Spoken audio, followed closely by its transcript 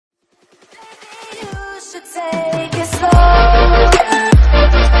Take it slow.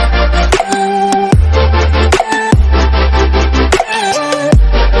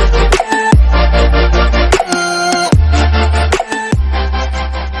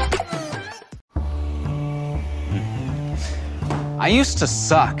 I used to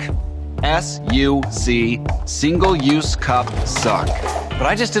suck. S-U-C, single-use cup suck. But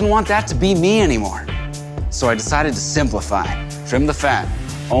I just didn't want that to be me anymore. So I decided to simplify, trim the fat,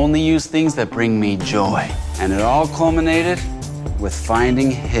 only use things that bring me joy. And it all culminated with finding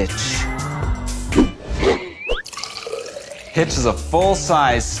Hitch. Hitch is a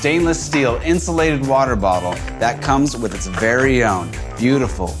full-size stainless steel insulated water bottle that comes with its very own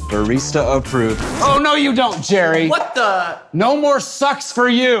beautiful barista approved. Oh, no, you don't, Jerry. What the? No more sucks for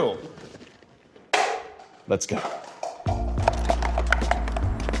you. Let's go.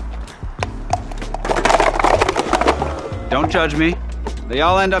 Don't judge me. They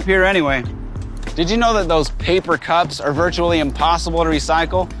all end up here anyway. Did you know that those paper cups are virtually impossible to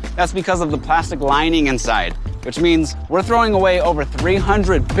recycle? That's because of the plastic lining inside, which means we're throwing away over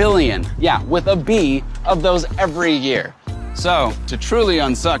 300 billion, yeah, with a B, of those every year. So, to truly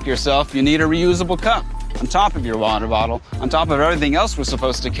unsuck yourself, you need a reusable cup. On top of your water bottle, on top of everything else we're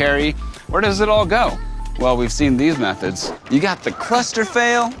supposed to carry, where does it all go? Well, we've seen these methods. You got the cluster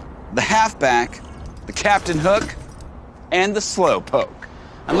fail, the halfback, the captain hook, and the slow poke.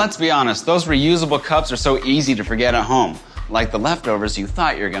 And let's be honest, those reusable cups are so easy to forget at home, like the leftovers you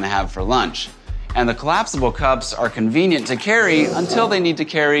thought you were gonna have for lunch. And the collapsible cups are convenient to carry until they need to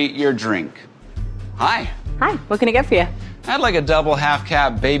carry your drink. Hi. Hi, what can I get for you? I'd like a double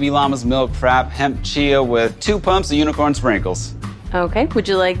half-cap baby llama's milk frap hemp chia with 2 pumps of unicorn sprinkles. Okay, would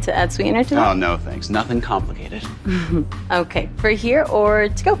you like to add sweetener to that? Oh, no, thanks. Nothing complicated. Okay, for here or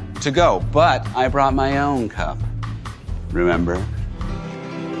to go? To go, but I brought my own cup. Remember?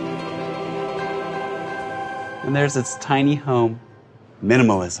 And there's its tiny home.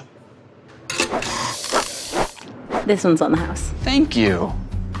 Minimalism. This one's on the house. Thank you.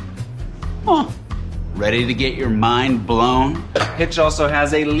 Oh. Ready to get your mind blown? Hitch also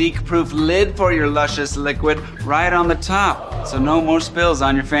has a leak-proof lid for your luscious liquid right on the top, so no more spills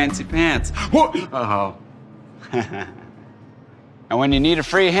on your fancy pants. Uh-oh. And when you need a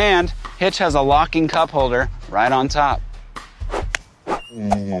free hand, Hitch has a locking cup holder right on top.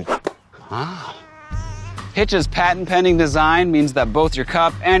 Ah. Hitch's patent-pending design means that both your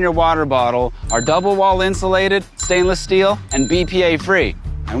cup and your water bottle are double-wall insulated, stainless steel, and BPA-free.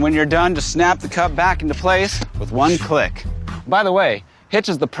 And when you're done, just snap the cup back into place with one click. By the way, Hitch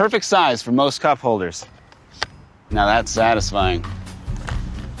is the perfect size for most cup holders. Now that's satisfying.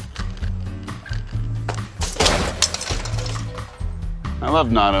 I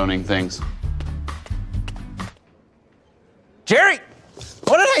love not owning things. Jerry,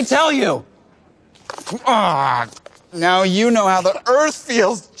 what did I tell you? Ah, now you know how the earth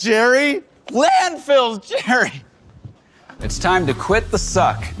feels, Jerry. Landfills, Jerry. It's time to quit the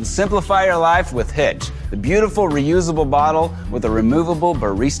suck and simplify your life with Hitch, the beautiful reusable bottle with a removable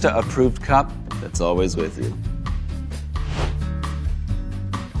barista-approved cup that's always with you.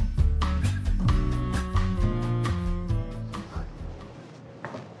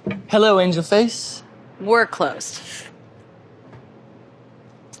 Hello, Angel Face. We're closed.